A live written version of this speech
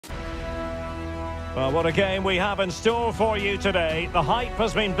Well, what a game we have in store for you today. The hype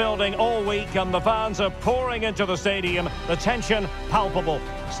has been building all week and the fans are pouring into the stadium. The tension palpable.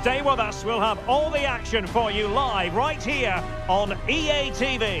 Stay with us. We'll have all the action for you live right here on EA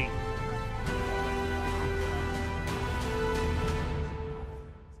TV.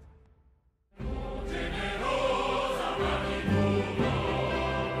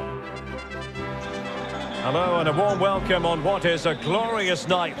 Hello and a warm welcome on what is a glorious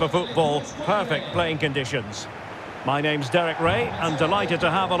night for football. Perfect playing conditions. My name's Derek Ray and delighted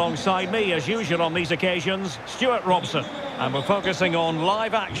to have alongside me, as usual on these occasions, Stuart Robson. And we're focusing on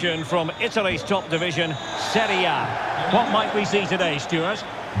live action from Italy's top division, Serie A. What might we see today, Stuart?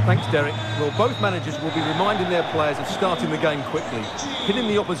 Thanks, Derek. Well, both managers will be reminding their players of starting the game quickly, hitting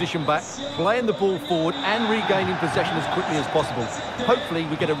the opposition back, playing the ball forward and regaining possession as quickly as possible. Hopefully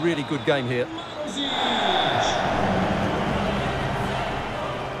we get a really good game here.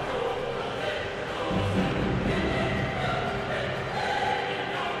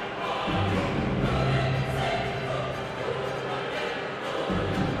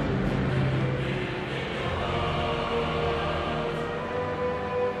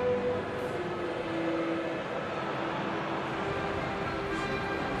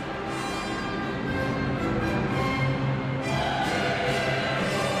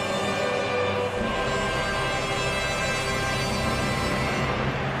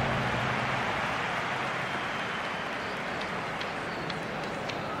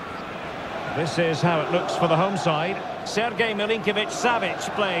 This is how it looks for the home side. Sergej Milinkovic-Savic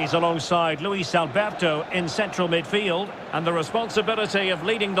plays alongside Luis Alberto in central midfield. And the responsibility of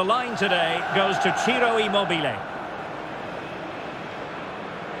leading the line today goes to Ciro Immobile.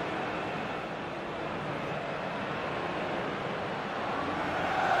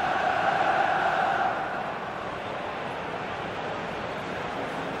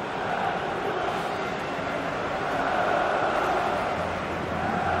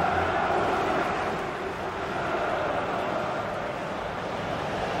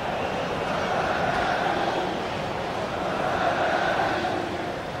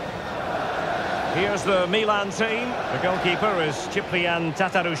 Here's the Milan team. The goalkeeper is Ciprian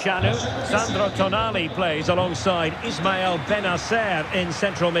Tatarusanu. Sandro Tonali plays alongside Ismael Benacer in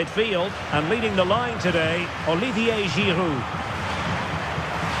central midfield. And leading the line today, Olivier Giroud.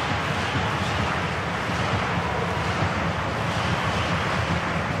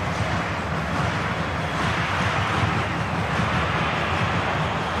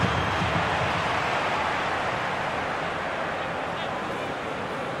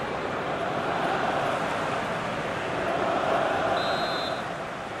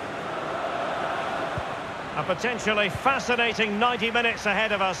 A potentially fascinating 90 minutes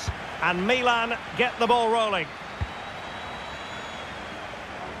ahead of us, and Milan get the ball rolling.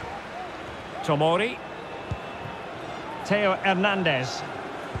 Tomori. Theo Hernandez.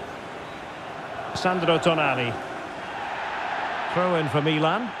 Sandro Tonali. Throw in for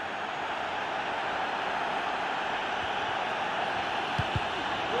Milan.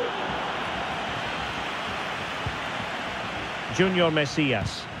 Junior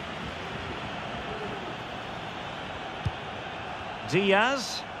Messias.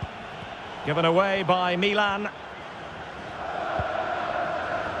 Diaz, given away by Milan.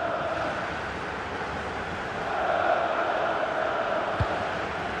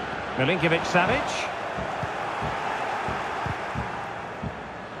 Milinkovic-Savic.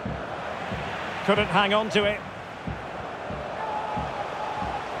 Couldn't hang on to it.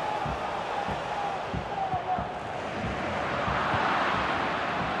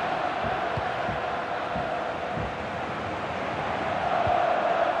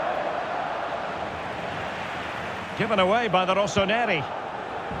 Given away by the Rossoneri.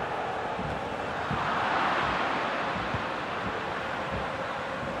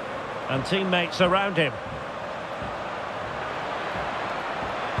 And teammates around him.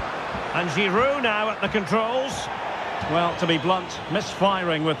 And Giroud now at the controls. Well, to be blunt,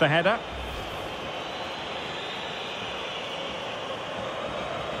 misfiring with the header.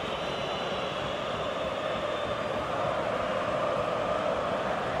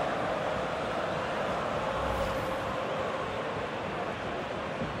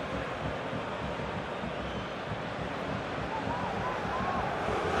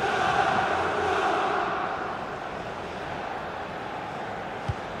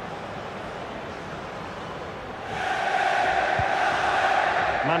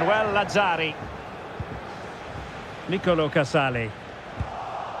 Manuel Lazzari. Nicolo Casali.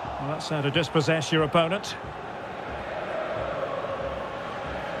 Well, that's how to dispossess your opponent.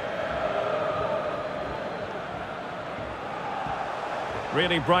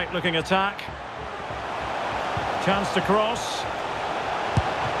 Really bright looking attack. Chance to cross.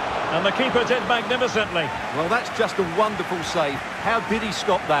 And the keeper did magnificently. Well, that's just a wonderful save. How did he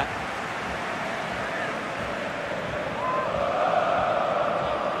stop that?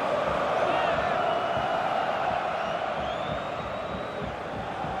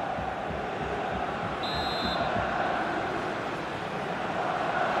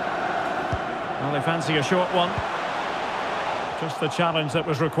 Well, they fancy a short one. Just the challenge that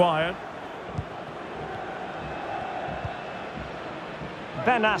was required.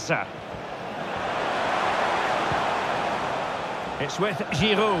 Benassa. It's with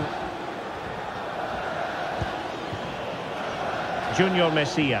Giroud. Junior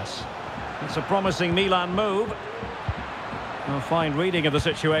Messias. It's a promising Milan move. A fine reading of the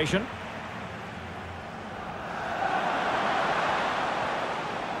situation.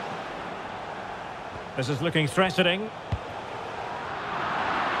 This is looking threatening.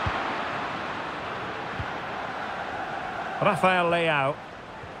 Rafael Leao.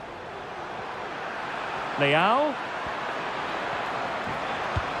 Leao.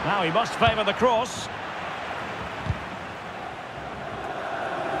 Now he must favour the cross.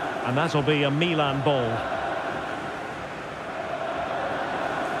 And that'll be a Milan ball.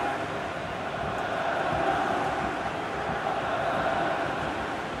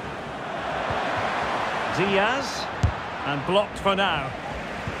 Diaz. And blocked for now.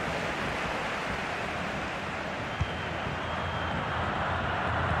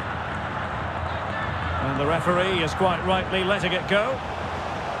 And the referee is quite rightly letting it go.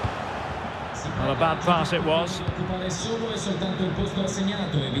 Well, a bad pass it was. He's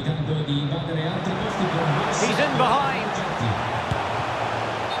in behind.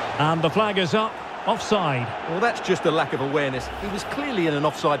 And the flag is up. Offside. Well, that's just a lack of awareness. He was clearly in an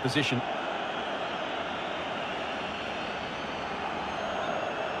offside position.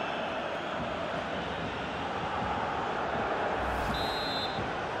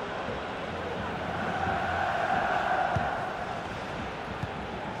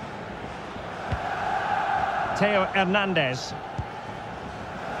 Theo Hernandez.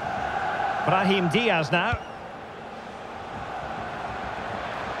 Brahim Diaz now.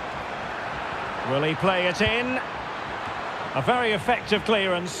 Will he play it in? A very effective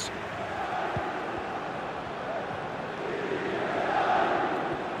clearance.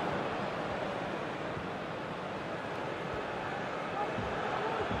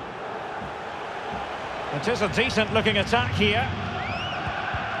 It is a decent looking attack here.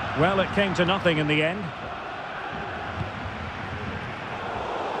 Well, it came to nothing in the end.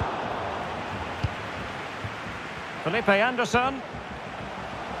 Felipe Anderson.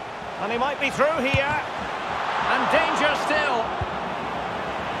 And he might be through here. And danger still.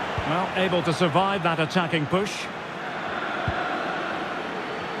 Well, able to survive that attacking push.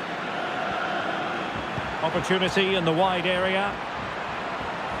 Opportunity in the wide area.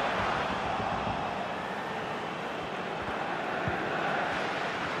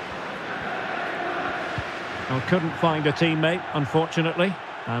 Well, couldn't find a teammate, unfortunately.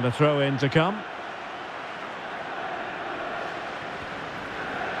 And a throw-in to come.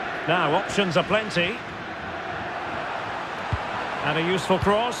 Now, options are plenty. And a useful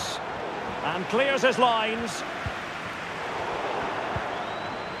cross. And clears his lines.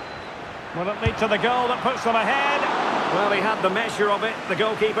 Will it lead to the goal that puts them ahead? Well, he had the measure of it, the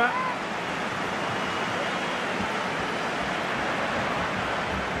goalkeeper.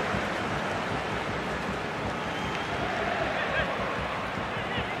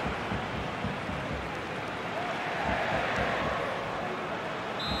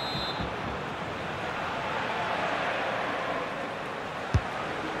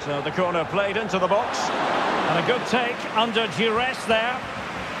 So the corner played into the box. And a good take under duress there.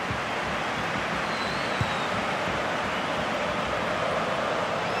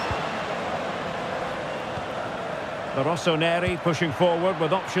 The Rossoneri pushing forward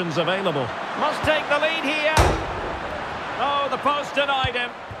with options available. Must take the lead here. Oh, the post denied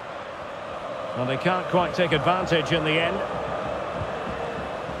him. Well, they can't quite take advantage in the end.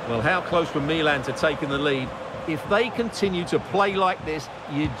 Well, how close were Milan to taking the lead? If they continue to play like this,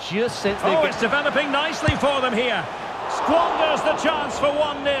 you just sense they're it's developing nicely for them here. Squanders the chance for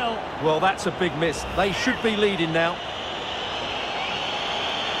 1-0. Well, that's a big miss. They should be leading now.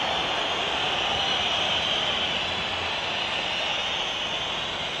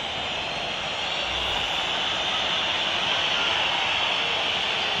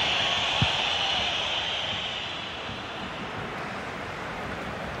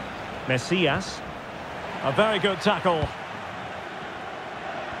 Messias. A very good tackle.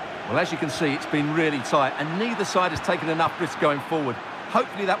 Well, as you can see, it's been really tight, and neither side has taken enough risk going forward.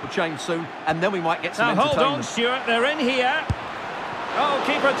 Hopefully that will change soon, and then we might get some Now hold entertainment. on, Stuart, they're in here. Oh,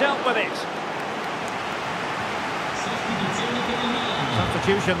 keeper dealt with it.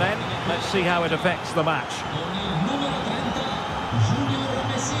 Substitution then. Let's see how it affects the match.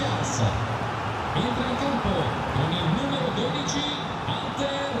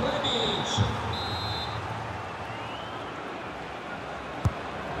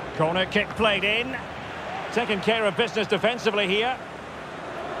 Corner kick played in. Taking care of business defensively here.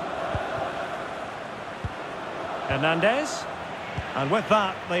 Hernandez. And with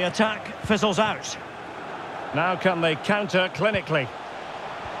that, the attack fizzles out. Now can they counter clinically?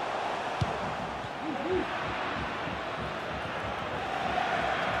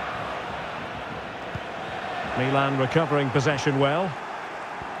 Milan recovering possession well.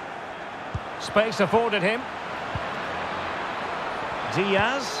 Space afforded him.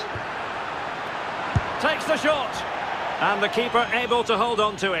 Diaz takes the shot, and the keeper able to hold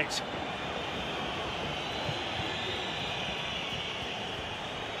on to it.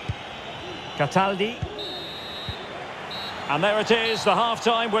 Cataldi, and there it is, the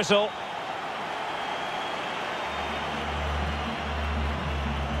half-time whistle.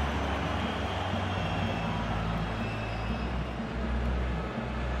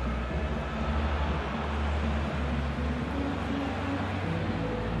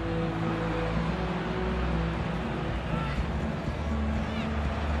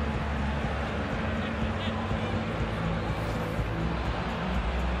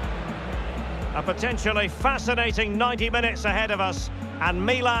 A potentially fascinating 90 minutes ahead of us, and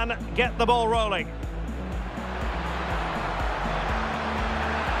Milan get the ball rolling.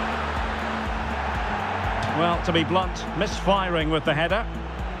 Well, to be blunt, misfiring with the header.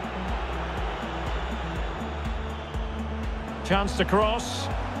 Chance to cross.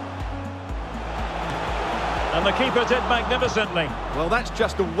 And the keeper did magnificently. Well, that's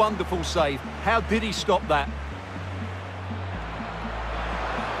just a wonderful save. How did he stop that?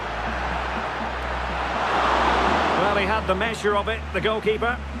 Well, he had the measure of it, the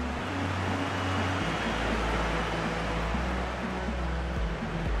goalkeeper.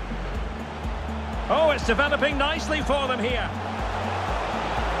 Oh, it's developing nicely for them here.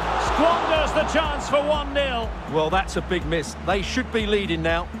 Squanders the chance for 1-0. Well, that's a big miss. They should be leading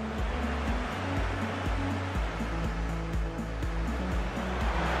now.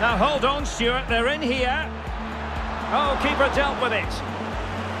 Now hold on, Stuart, they're in here. Oh, keeper dealt with it.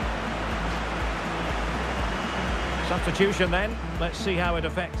 Substitution then. Let's see how it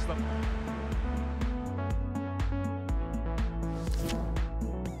affects them.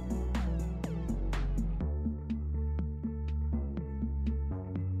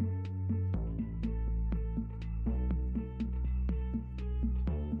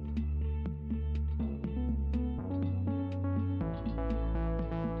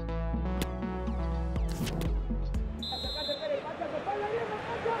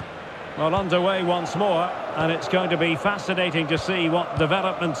 Well, underway once more, and it's going to be fascinating to see what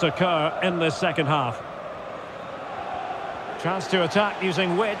developments occur in this second half. Chance to attack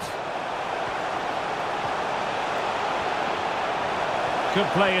using width. Could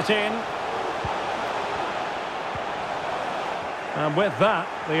play it in. And with that,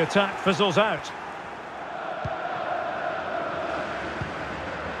 the attack fizzles out.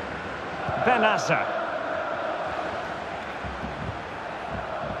 Benassa.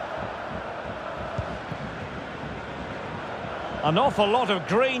 An awful lot of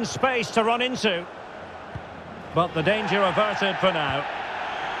green space to run into. But the danger averted for now.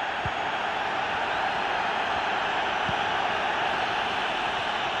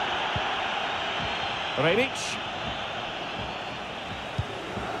 Rebic.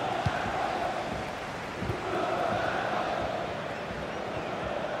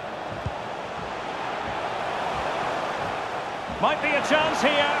 Might be a chance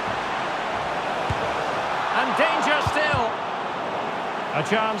here. And danger still. A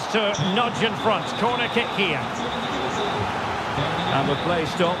chance to nudge in front. Corner kick here. And with play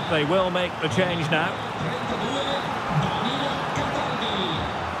stopped, they will make the change now.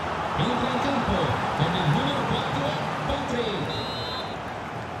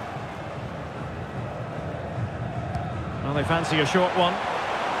 Well, they fancy a short one.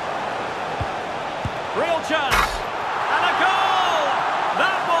 Real chance. And a goal!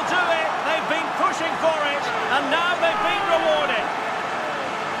 That will do it. They've been pushing for it. And now they've been rewarded.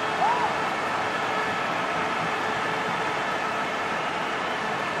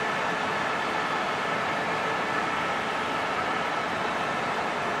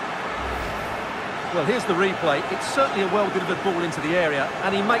 Well, here's the replay. It's certainly a well-delivered ball into the area,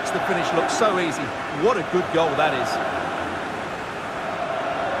 and he makes the finish look so easy. What a good goal that is.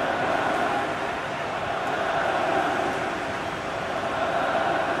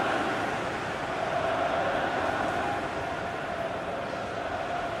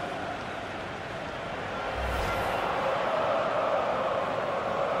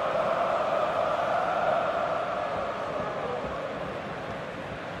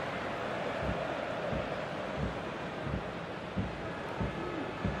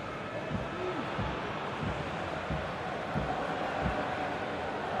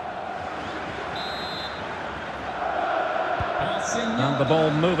 And the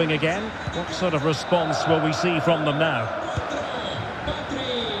ball moving again. What sort of response will we see from them now?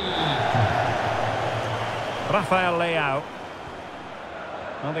 Rafael Leao.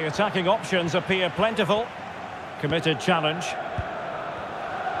 Well, the attacking options appear plentiful. Committed challenge.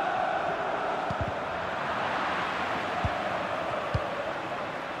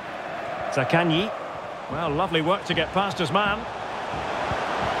 Zakanyi. Well, lovely work to get past his man.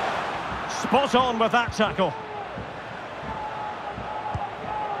 Spot on with that tackle.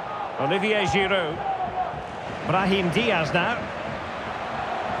 Olivier Giroud. Brahim Diaz now.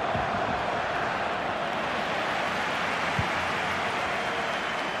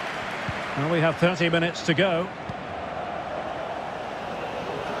 Well, we have 30 minutes to go.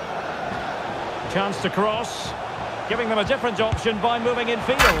 Chance to cross. Giving them a different option by moving in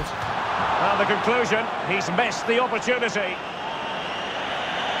field. Well, the conclusion, he's missed the opportunity.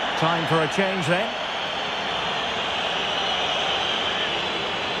 Time for a change then.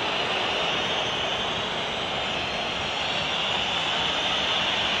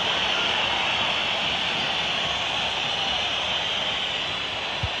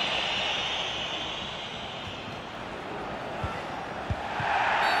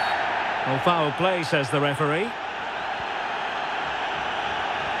 Well, foul play, says the referee.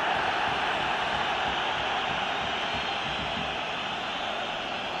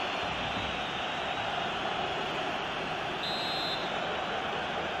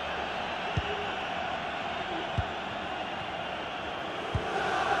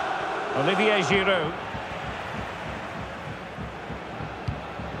 Olivier Giroud.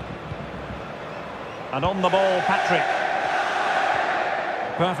 And on the ball, Patric.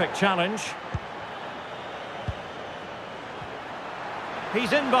 Perfect challenge.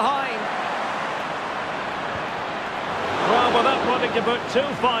 He's in behind. Well, without wanting to put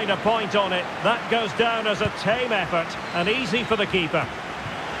too fine a point on it, that goes down as a tame effort and easy for the keeper.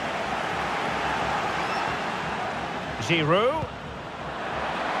 Giroud.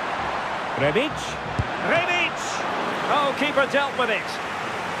 Rebic. Rebic! Oh, keeper dealt with it.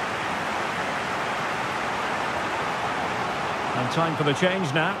 And time for the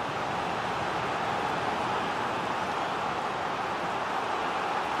change now.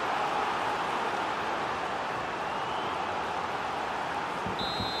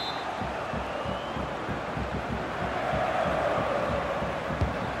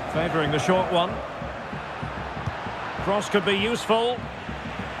 Favouring the short one. Cross could be useful.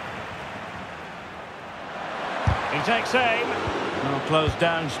 He takes aim. Well, closed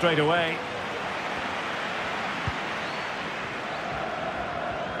down straight away.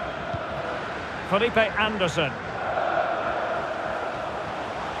 Felipe Anderson.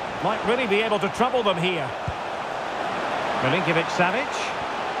 Might really be able to trouble them here. Milinkovic-Savic.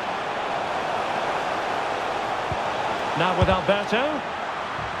 Now with Alberto.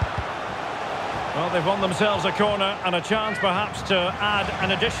 Well, they've won themselves a corner and a chance perhaps to add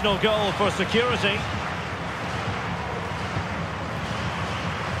an additional goal for security.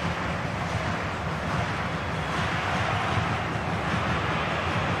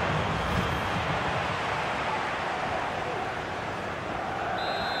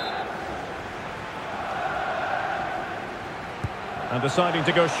 And deciding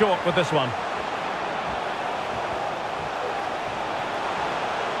to go short with this one.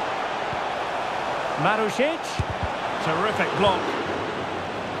 Marusic. Terrific block.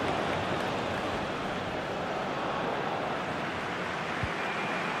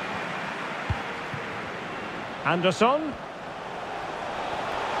 Anderson.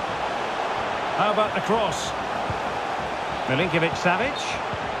 How about the cross?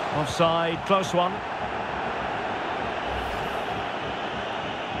 Milinkovic-Savic. Offside, close one.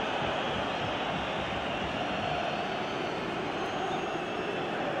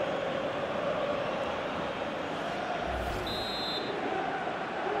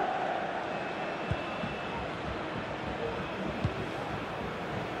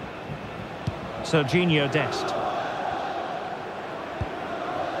 Serginho Dest.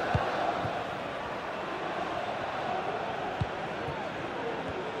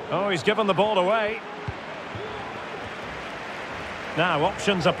 Oh, he's given the ball away. Now,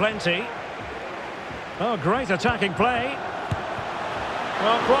 options are plenty. Oh, great attacking play.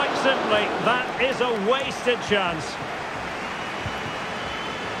 Well, quite simply, that is a wasted chance.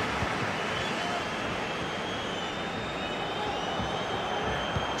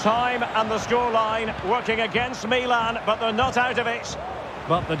 Time and the scoreline working against Milan, but they're not out of it.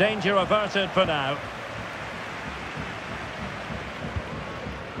 But the danger averted for now.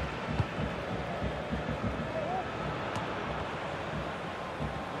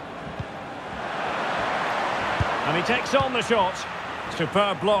 And he takes on the shot.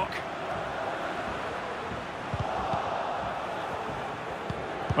 Superb block.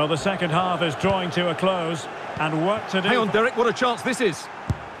 Well, the second half is drawing to a close, and work to do. Hang on, Derek, what a chance this is.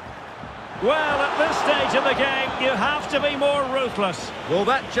 Well, at this stage of the game, you have to be more ruthless. Well,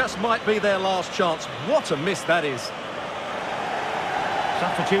 that just might be their last chance. What a miss that is.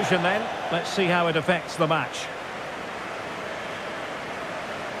 Substitution then. Let's see how it affects the match.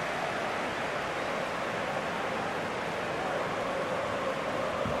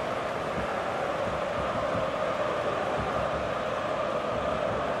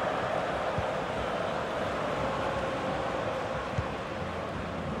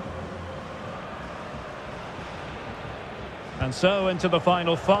 And so into the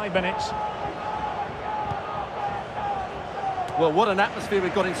final 5 minutes. Well, what an atmosphere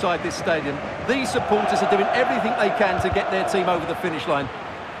we've got inside this stadium. These supporters are doing everything they can to get their team over the finish line.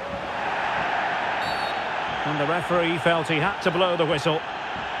 And the referee felt he had to blow the whistle.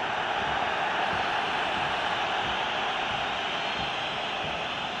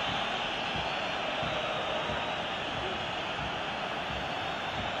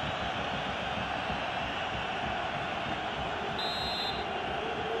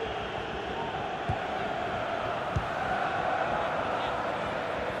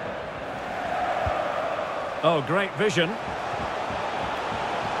 Oh, great vision.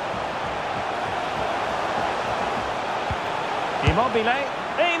 Immobile.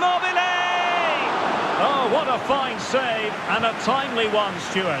 Oh, what a fine save, and a timely one,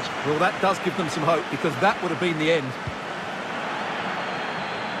 Stuart. Well, that does give them some hope, because that would have been the end.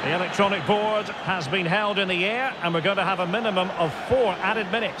 The electronic board has been held in the air, and we're going to have a minimum of 4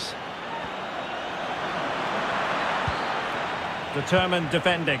 added minutes. Determined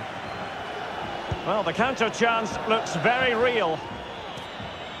defending. Well, the counter chance looks very real.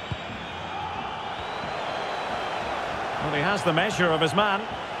 Well, he has the measure of his man.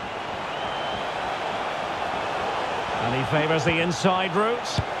 And he favours the inside route.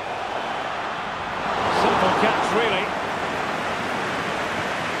 Simple catch, really.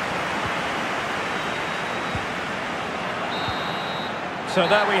 So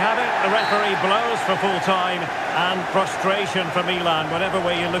there we have it. The referee blows for full time, and frustration for Milan, whatever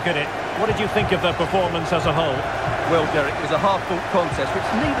way you look at it. What did you think of the performance as a whole? Well, Derek, it was a half-fought contest, which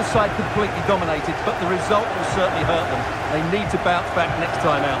neither side completely dominated, but the result will certainly hurt them. They need to bounce back next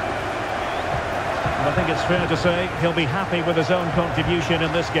time out. And I think it's fair to say he'll be happy with his own contribution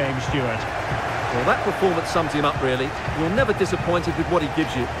in this game, Stuart. Well, that performance sums him up, really. You're never disappointed with what he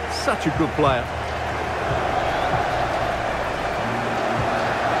gives you. Such a good player.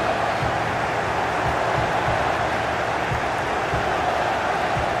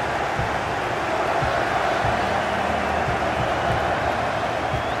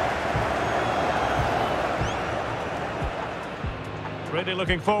 Really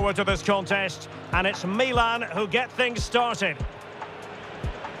looking forward to this contest, and it's Milan who get things started.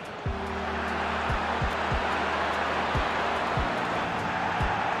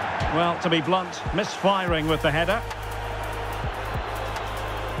 Well, to be blunt, misfiring with the header.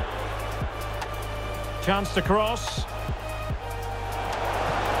 Chance to cross.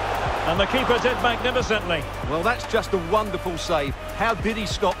 And the keeper did magnificently. Well, that's just a wonderful save. How did he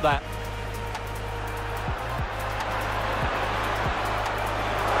stop that?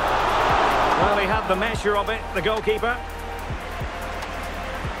 Well, he had the measure of it, the goalkeeper.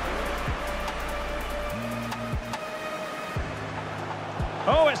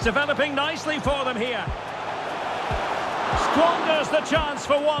 Oh, it's developing nicely for them here. Squanders the chance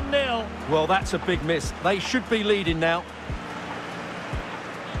for 1-0. Well, that's a big miss. They should be leading now.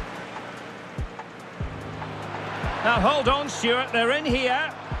 Now, hold on, Stuart. They're in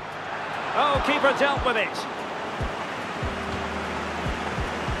here. Oh, keeper dealt with it.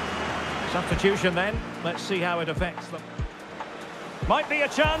 Substitution then. Let's see how it affects them. Might be a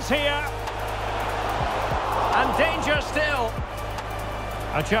chance here. And danger still.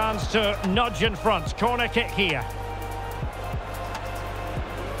 A chance to nudge in front. Corner kick here.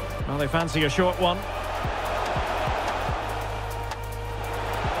 Well, they fancy a short one.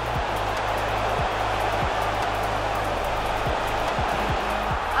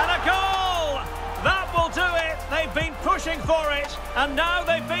 And a goal! That will do it. They've been pushing for it, and now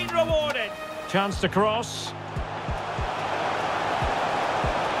they've been rewarded. Chance to cross.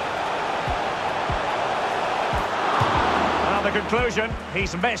 Now the conclusion,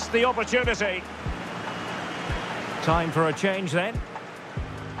 he's missed the opportunity. Time for a change then.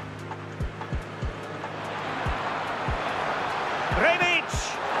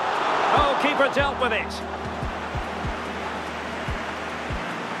 Oh, keeper dealt with it.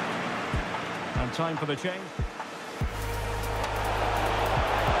 And time for the change.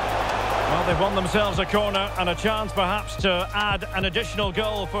 Well, they've won themselves a corner and a chance perhaps to add an additional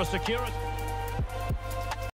goal for security.